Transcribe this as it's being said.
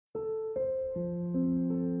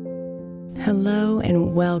Hello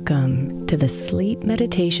and welcome to the Sleep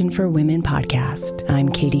Meditation for Women podcast. I'm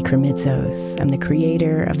Katie Kremitzos. I'm the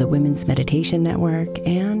creator of the Women's Meditation Network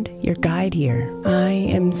and your guide here. I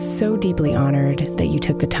am so deeply honored that you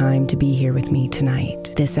took the time to be here with me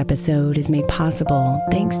tonight. This episode is made possible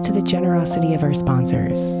thanks to the generosity of our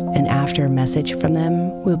sponsors. And after a message from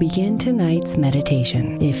them, we'll begin tonight's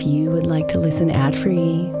meditation. If you would like to listen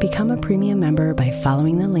ad-free, become a premium member by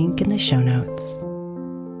following the link in the show notes.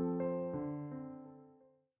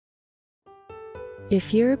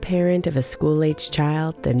 If you're a parent of a school-aged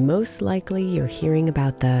child, then most likely you're hearing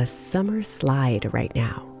about the summer slide right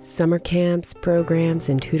now. Summer camps, programs,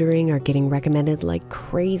 and tutoring are getting recommended like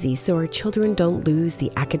crazy so our children don't lose the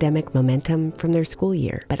academic momentum from their school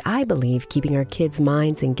year. But I believe keeping our kids'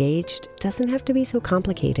 minds engaged doesn't have to be so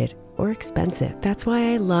complicated or expensive. That's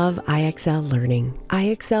why I love IXL Learning.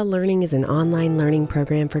 IXL Learning is an online learning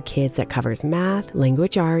program for kids that covers math,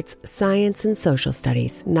 language arts, science, and social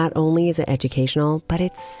studies. Not only is it educational, but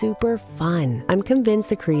it's super fun. I'm convinced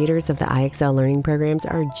the creators of the IXL Learning programs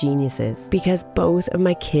are geniuses because both of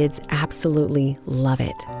my kids absolutely love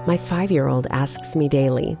it. My 5-year-old asks me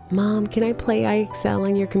daily, "Mom, can I play IXL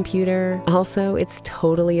on your computer?" Also, it's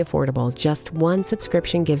totally affordable. Just one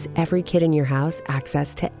subscription gives every kid in your house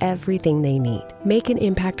access to everything they need. Make an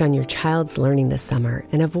impact on your child's learning this summer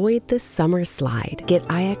and avoid the summer slide. Get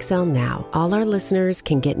IXL now. All our listeners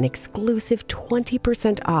can get an exclusive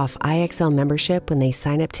 20% off IXL membership when they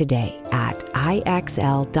sign up today at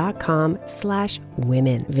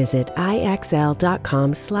IXL.com/women. Visit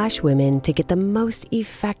IXL.com/women to get the most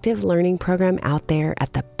effective learning program out there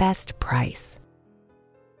at the best price.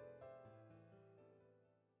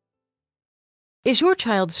 Is your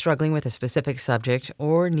child struggling with a specific subject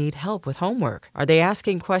or need help with homework? Are they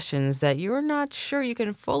asking questions that you're not sure you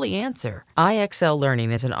can fully answer? IXL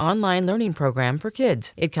Learning is an online learning program for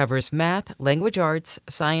kids. It covers math, language arts,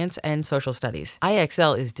 science, and social studies.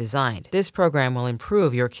 IXL is designed. This program will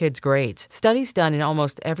improve your kids' grades. Studies done in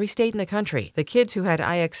almost every state in the country. The kids who had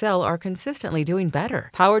IXL are consistently doing better.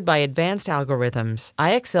 Powered by advanced algorithms,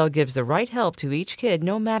 IXL gives the right help to each kid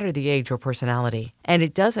no matter the age or personality. And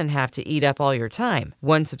it doesn't have to eat up all your time.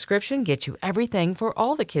 One subscription gets you everything for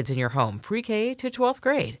all the kids in your home, pre-K to 12th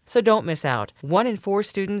grade. So don't miss out. 1 in 4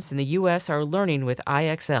 students in the U.S. are learning with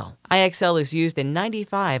IXL. IXL is used in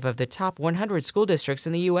 95 of the top 100 school districts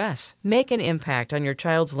in the U.S. Make an impact on your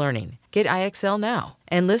child's learning. Get IXL now.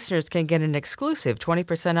 And listeners can get an exclusive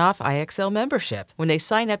 20% off IXL membership when they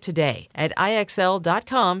sign up today at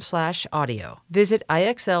IXL.com/audio. Visit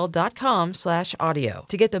IXL.com/audio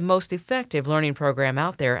to get the most effective learning program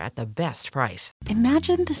out there at the best price.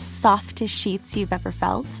 Imagine the softest sheets you've ever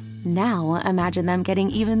felt. Now imagine them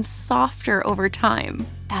getting even softer over time.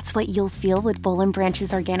 That's what you'll feel with Boll &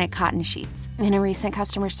 Branch's organic cotton sheets. In a recent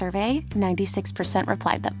customer survey, 96%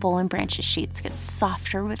 replied that Boll & Branch's sheets get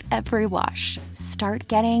softer with every wash. Start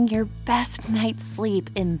getting your best night's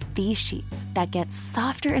sleep in these sheets that get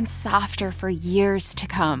softer and softer for years to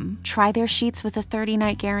come. Try their sheets with a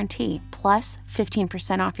 30-night guarantee, plus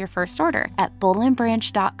 15% off your first order at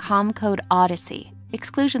bollandbranch.com code Odyssey.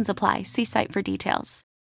 Exclusions apply. See site for details.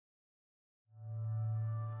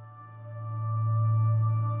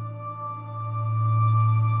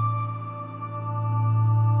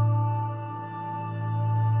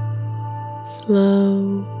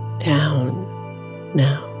 Slow down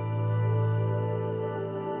now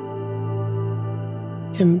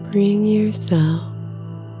and bring yourself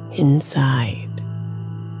inside.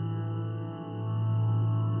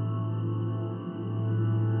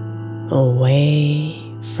 Away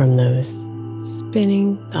from those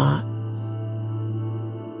spinning thoughts.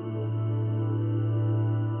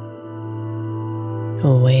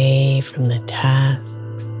 Away from the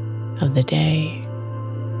tasks of the day.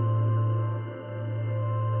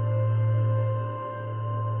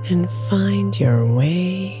 And find your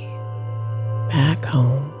way back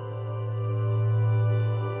home.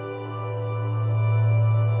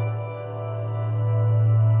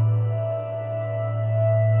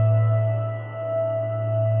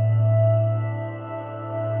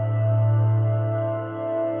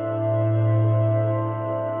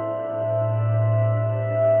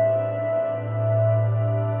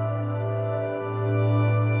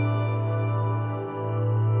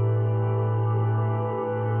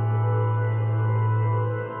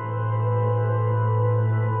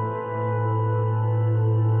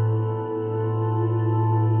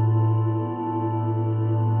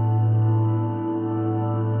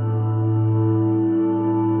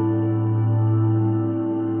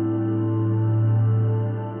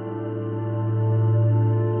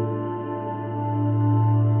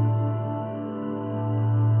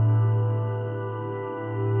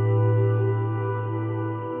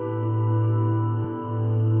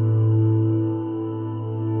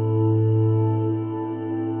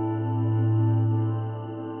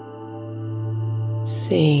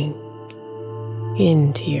 Sink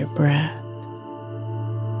into your breath.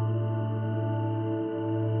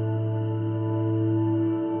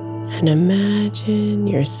 And imagine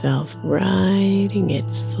yourself riding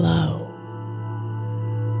its flow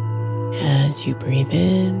as you breathe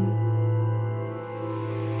in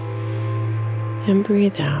and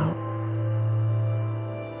breathe out.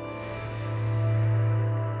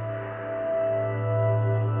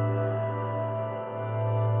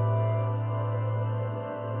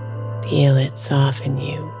 Feel it soften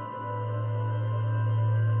you,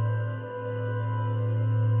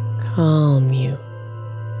 calm you,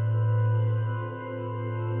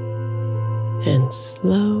 and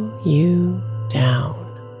slow you down.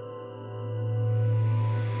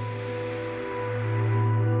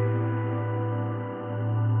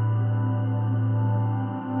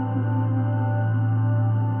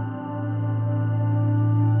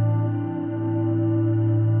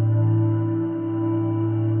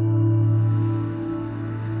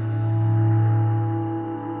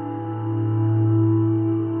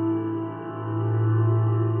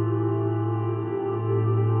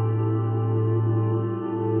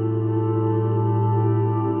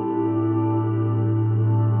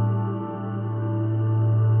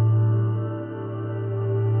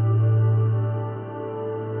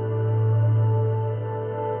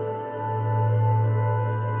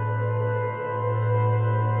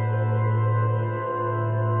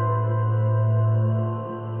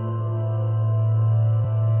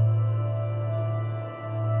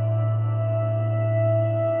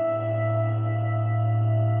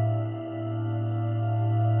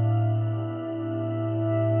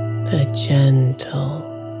 The gentle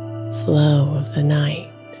flow of the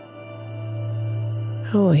night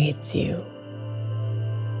awaits you.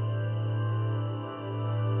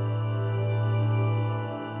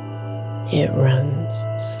 It runs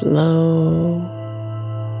slow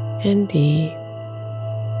and deep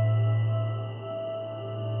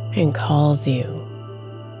and calls you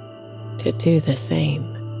to do the same.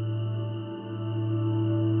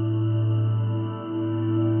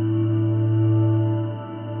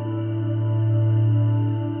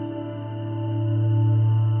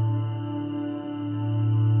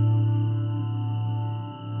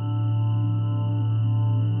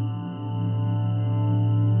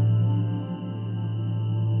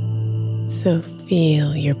 So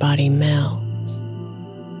feel your body melt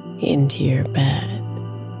into your bed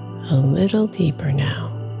a little deeper now.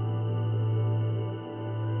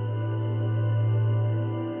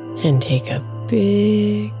 And take a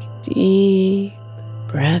big, deep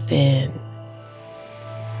breath in,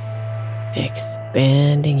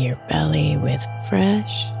 expanding your belly with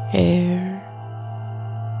fresh air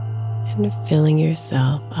and filling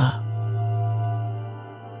yourself up.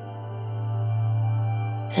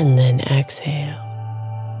 And then exhale,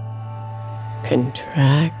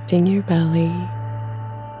 contracting your belly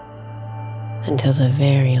until the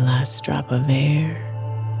very last drop of air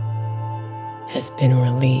has been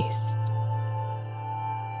released.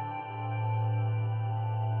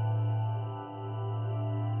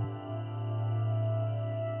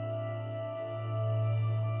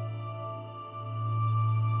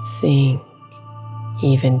 Sink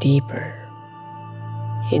even deeper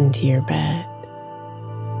into your bed.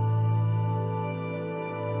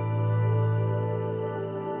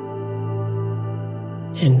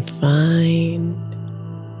 And find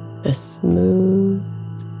the smooth,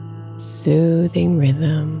 soothing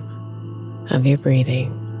rhythm of your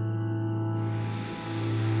breathing.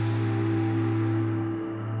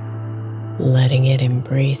 Letting it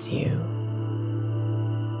embrace you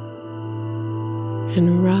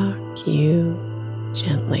and rock you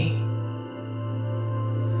gently.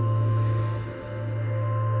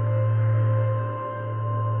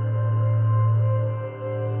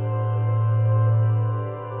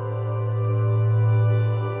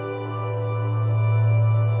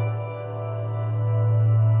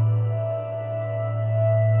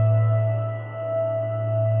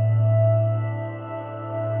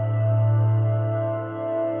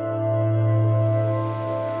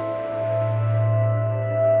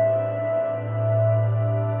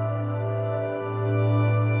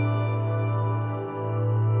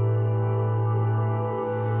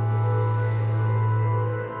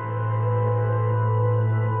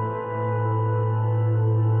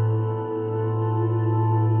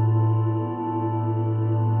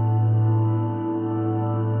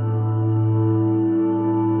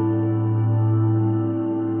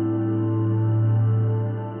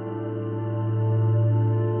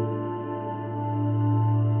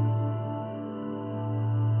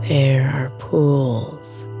 There are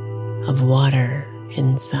pools of water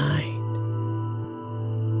inside,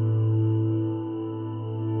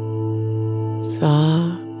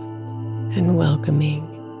 soft and welcoming,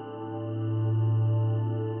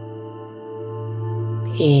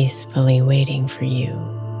 peacefully waiting for you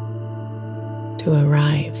to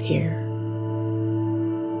arrive here,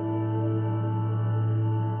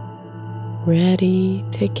 ready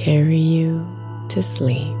to carry you to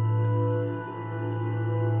sleep.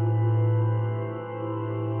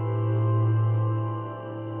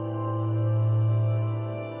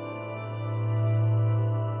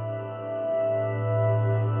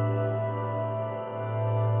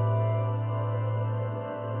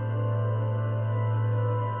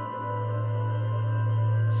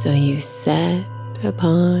 So you set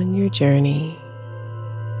upon your journey,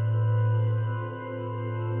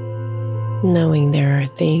 knowing there are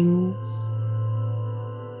things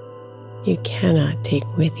you cannot take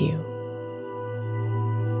with you.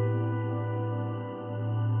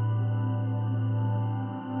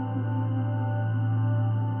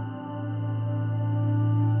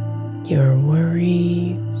 Your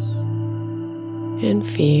worries and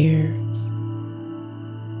fears,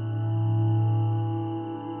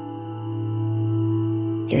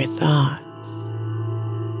 your thoughts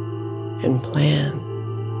and plans,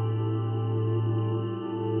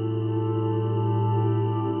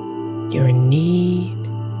 your need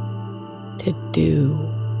to do.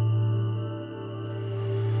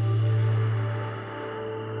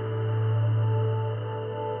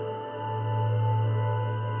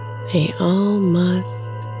 They all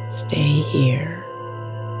must stay here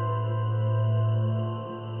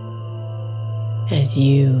as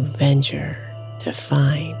you venture to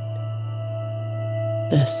find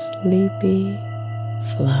the sleepy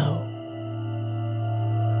flow.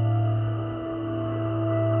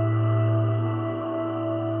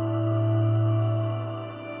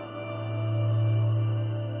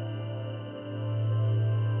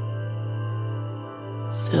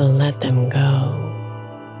 So let them go.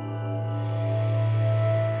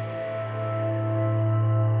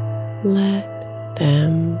 Let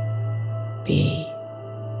them be.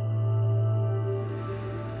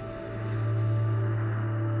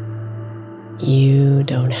 You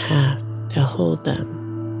don't have to hold them.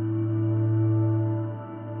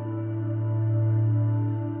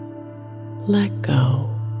 Let go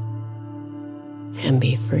and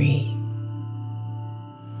be free.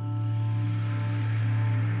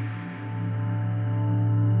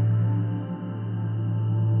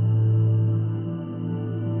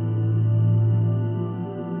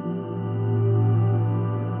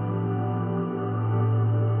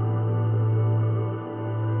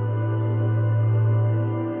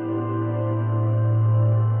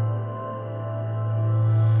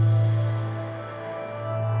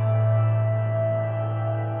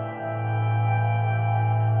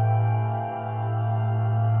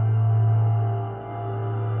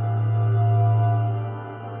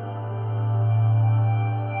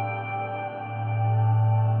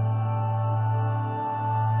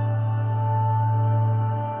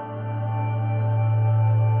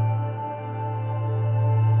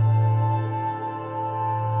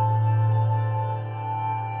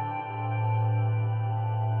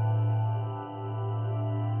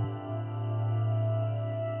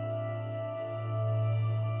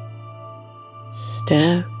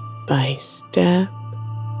 Step by step,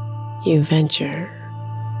 you venture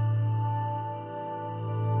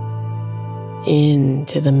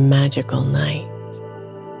into the magical night.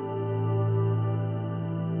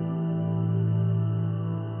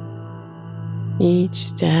 Each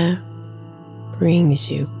step brings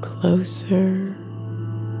you closer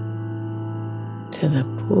to the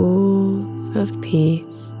pools of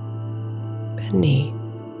peace beneath.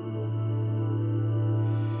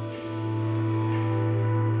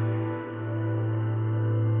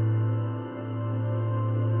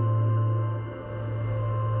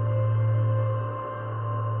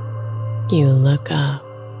 You look up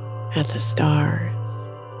at the stars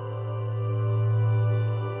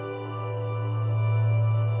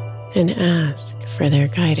and ask for their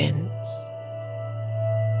guidance.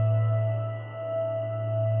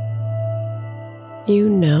 You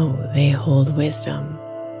know they hold wisdom,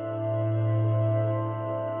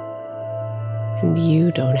 and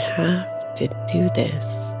you don't have to do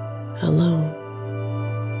this alone.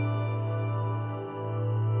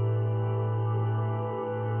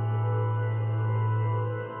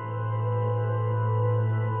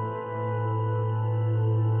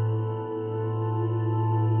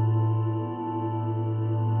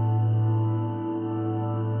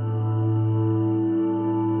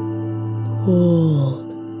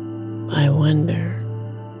 Pulled by wonder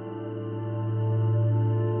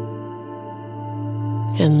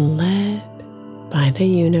and led by the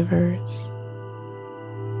universe,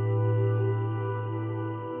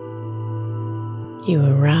 You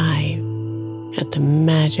arrive at the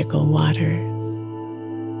magical waters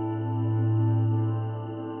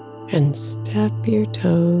and step your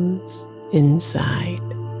toes inside.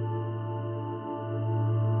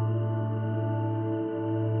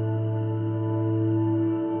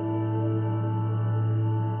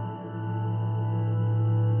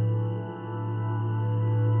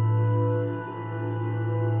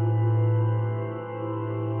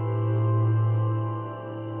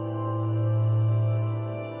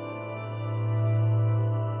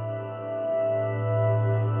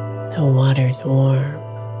 The water's warm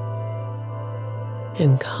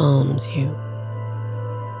and calms you.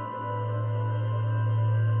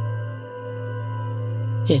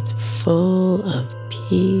 It's full of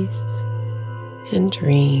peace and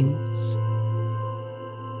dreams.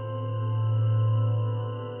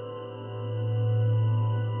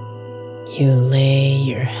 You lay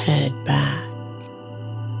your head back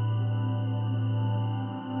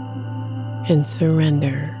and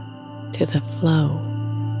surrender to the flow.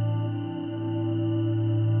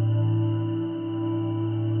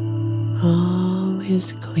 All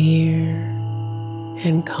is clear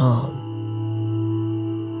and calm.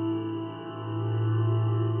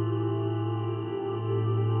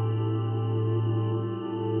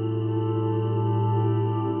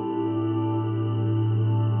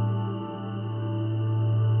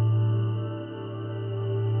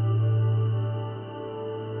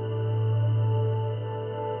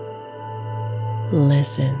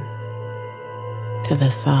 Listen to the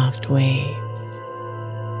soft waves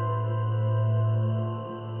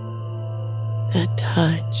that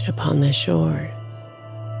touch upon the shores.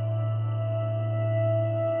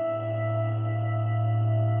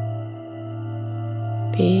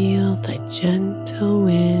 Feel the gentle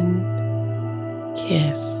wind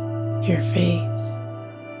kiss your face.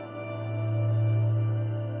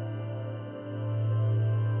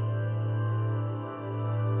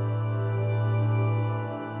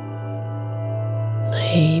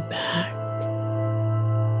 Lay back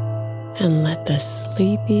and let the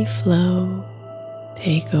sleepy flow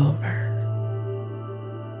take over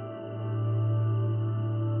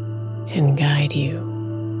and guide you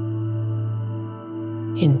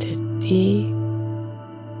into deep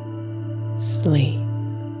sleep.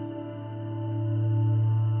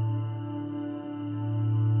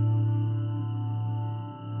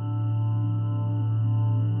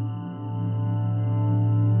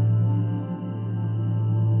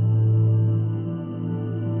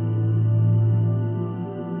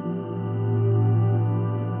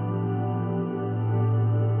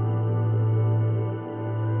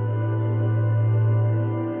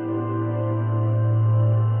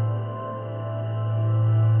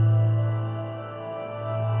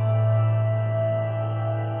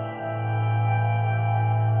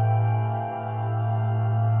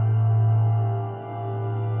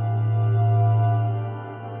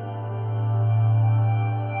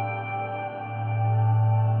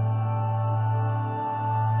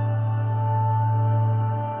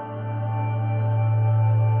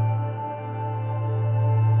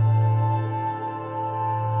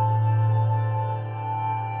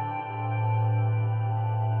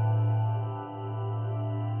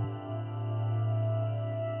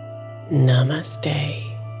 Namaste,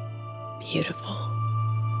 beautiful.